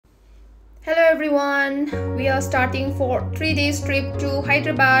Hello everyone, we are starting for 3 days trip to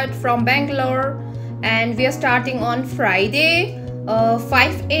Hyderabad from Bangalore, and we are starting on Friday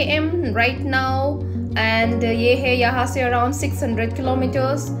 5 a.m. right now, and ये है यहाँ से around 600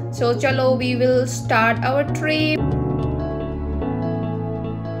 kilometers. So चलो, we will start our trip.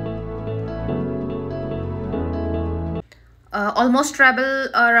 Almost travel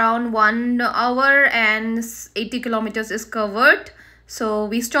around 1 hour and 80 kilometers is covered. So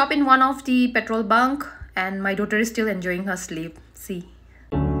we stop in one of the petrol bunk and my daughter is still enjoying her sleep. See.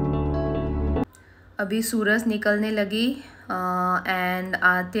 अभी सूरज निकलने लगी and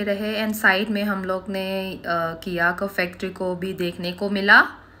आते रहे and side में हम लोग ने किया का फैक्ट्री को भी देखने को मिला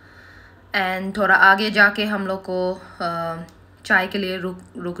एंड थोड़ा आगे जाके हम लोग को चाय के लिए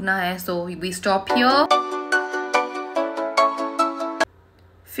रुकना है. So we stop here.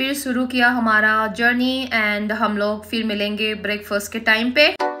 फिर शुरू किया हमारा जर्नी एंड हम लोग फिर मिलेंगे ब्रेकफास्ट के टाइम पे.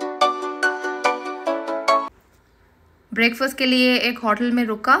 ब्रेकफास्ट के लिए एक होटल में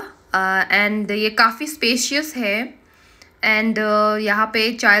रुका एंड ये काफ़ी स्पेशियस है एंड यहाँ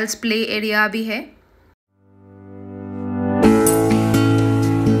पे चाइल्ड्स प्ले एरिया भी है.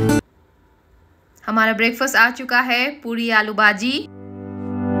 हमारा ब्रेकफास्ट आ चुका है, पूरी आलू भाजी.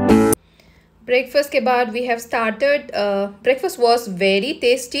 Breakfast के बाद we have started. Breakfast was very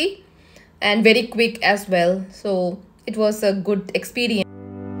tasty and very quick as well, so it was a good experience.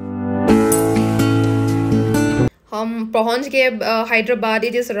 हम पहुंच गए हैदराबाद.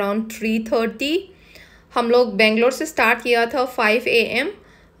 It is around 3:30. हम लोग बेंगलोर से स्टार्ट किया था 5 AM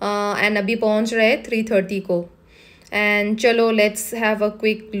एंड अभी पहुंच रहे 3:30 को. एंड चलो, let's have a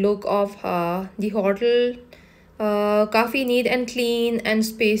quick look of the hotel. काफ़ी neat and clean and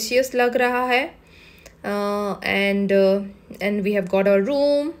spacious लग रहा है and we have got a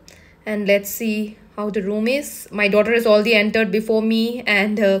room and let's see how the room is. My daughter is already entered before me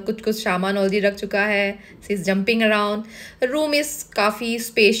and कुछ सामान already रख चुका है. She is jumping around. Room is काफ़ी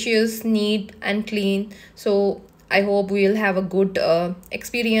spacious, neat and clean. So I hope we will have a good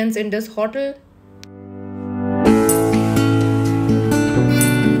experience in this hotel.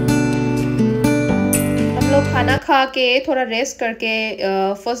 खाना खा के थोड़ा रेस्ट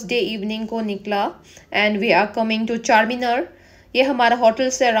करके फर्स्ट डे इवनिंग को निकला and we are coming to Charminar. ये हमारा होटल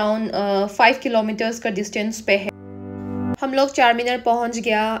से अराउंड 5 किलोमीटर्स का डिस्टेंस पे है. हम लोग चारमीनार पहुंच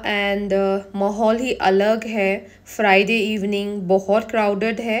गया एंड माहौल ही अलग है. फ्राइडे इवनिंग बहुत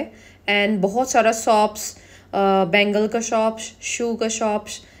क्राउडेड है एंड बहुत सारा शॉप्स, बैंगल का शॉप्स, शू का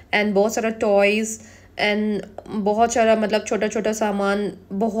शॉप्स एंड बहुत सारा टॉयज़ एंड बहुत सारा मतलब छोटा छोटा सामान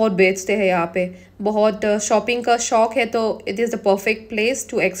बहुत बेचते हैं यहाँ पे. बहुत शॉपिंग का शौक है तो it is the perfect place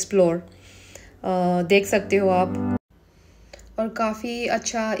to explore. देख सकते हो आप. और काफ़ी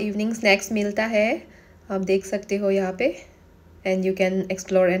अच्छा इवनिंग स्नैक्स मिलता है, आप देख सकते हो यहाँ पे and you can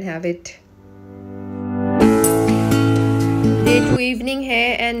explore and have it. Day 2 evening है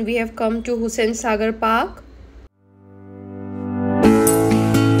and we have come to Hussain Sagar park.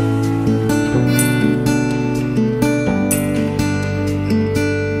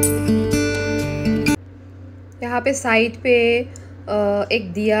 यहाँ पे साइड पे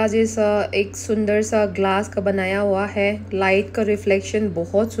एक दिया जैसा एक सुंदर सा ग्लास का बनाया हुआ है. लाइट का रिफ्लेक्शन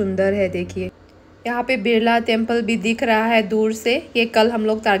बहुत सुंदर है. देखिए, यहाँ पे बिरला टेम्पल भी दिख रहा है दूर से. ये कल हम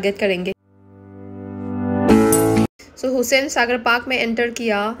लोग टारगेट करेंगे. सो हुसैन सागर पार्क में एंटर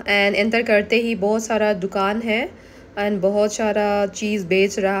किया एंड एंटर करते ही बहुत सारा दुकान है एंड बहुत सारा चीज़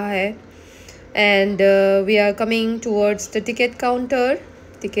बेच रहा है and we are coming towards the ticket counter.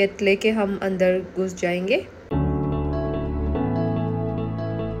 Ticket लेके हम अंदर घुस जाएंगे.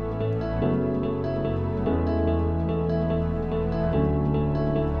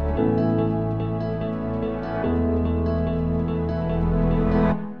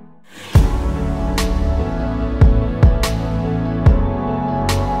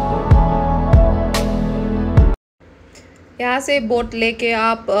 यहाँ से बोट लेके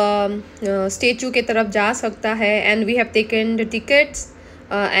आप स्टेचू के तरफ जा सकता है and we have taken the tickets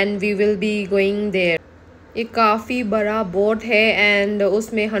and we will be going there. ये काफ़ी बड़ा बोट है एंड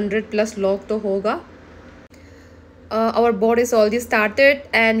उसमें 100+ लोग तो होगा. Our boat is already started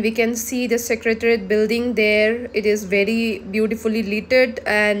and we can see the secretariat building their. It is very beautifully लिटेड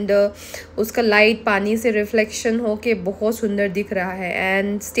and उसका light पानी से रिफ्लेक्शन होके बहुत सुंदर दिख रहा है.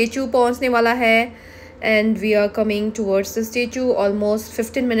 एंड स्टेचू पहुँचने वाला है and we are coming towards the statue. Almost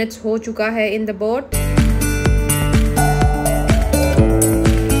 15 minutes हो चुका है in the boat.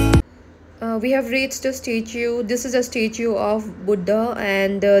 We have reached the statue. This is a statue of Buddha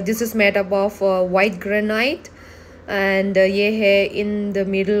and this is made up of white granite and ये है in the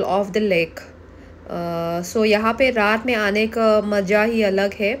middle of the lake. सो यहाँ पे रात में आने का मज़ा ही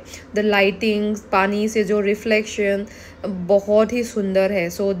अलग है। द लाइटिंग, पानी से जो रिफ्लेक्शन बहुत ही सुंदर है।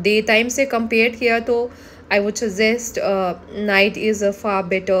 सो डे टाइम से कंपेयर किया तो I would suggest night is a far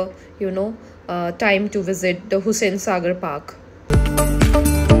better time to visit the Hussain Sagar park.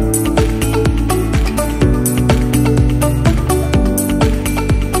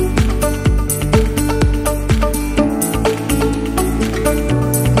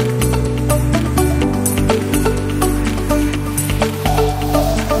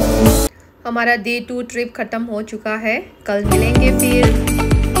 हमारा डे 2 ट्रिप ख़त्म हो चुका है, कल मिलेंगे फिर।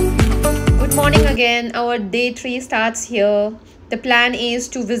 Good morning again, our day 3 starts here. The plan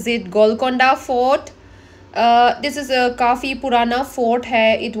is to visit Golconda fort. This is a काफ़ी पुराना फोर्ट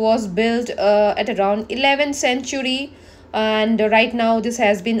है। It was built at around 11th century and right now this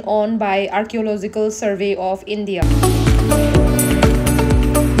has been owned by Archaeological Survey of India.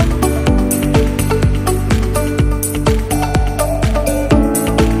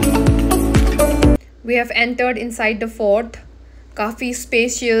 We have entered inside the fort. काफ़ी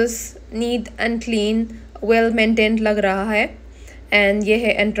spacious, neat and clean, well maintained लग रहा है। and ये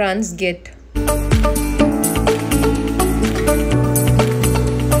है entrance gate।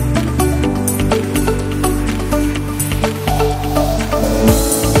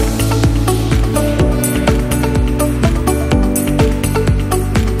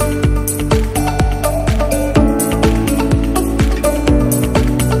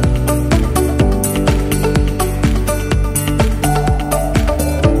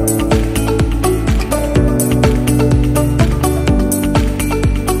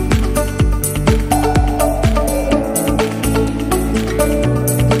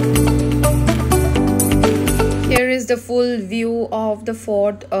 The full view of the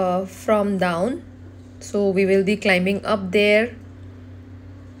fort from down, so we will be climbing up there।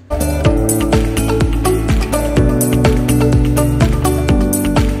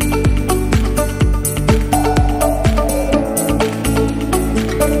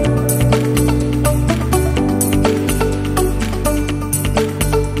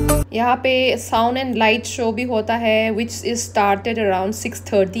 यहाँ पे sound and light show भी होता है which is started around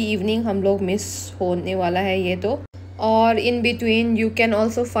 6:30 evening. हम लोग मिस होने वाला है ये तो। और in between you can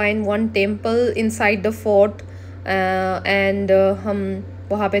also find one temple inside the fort and हम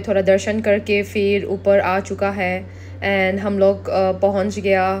वहाँ पे थोड़ा दर्शन करके फिर ऊपर आ चुका है एंड हम लोग पहुँच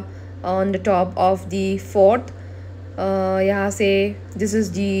गया on the top of the fort. यहाँ से this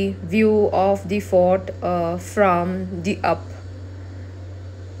is the view of the fort from the up.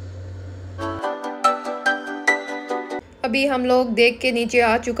 अभी हम लोग देख के नीचे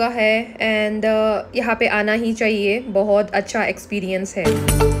आ चुका है एंड यहाँ पे आना ही चाहिए, बहुत अच्छा एक्सपीरियंस है।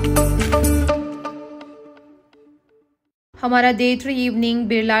 हमारा डे 3 इवनिंग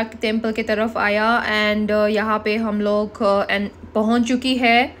बिरला टेम्पल की तरफ आया एंड यहाँ पे हम लोग पहुँच चुकी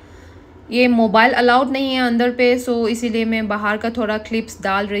है। ये मोबाइल अलाउड नहीं है अंदर पे, सो इसीलिए मैं बाहर का थोड़ा क्लिप्स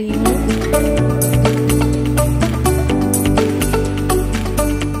डाल रही हूँ।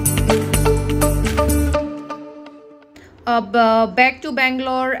 Back to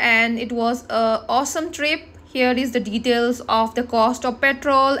Bangalore and it was a awesome trip. Here is the details of the cost of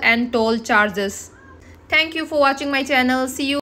petrol and toll charges. Thank you for watching my channel. See you.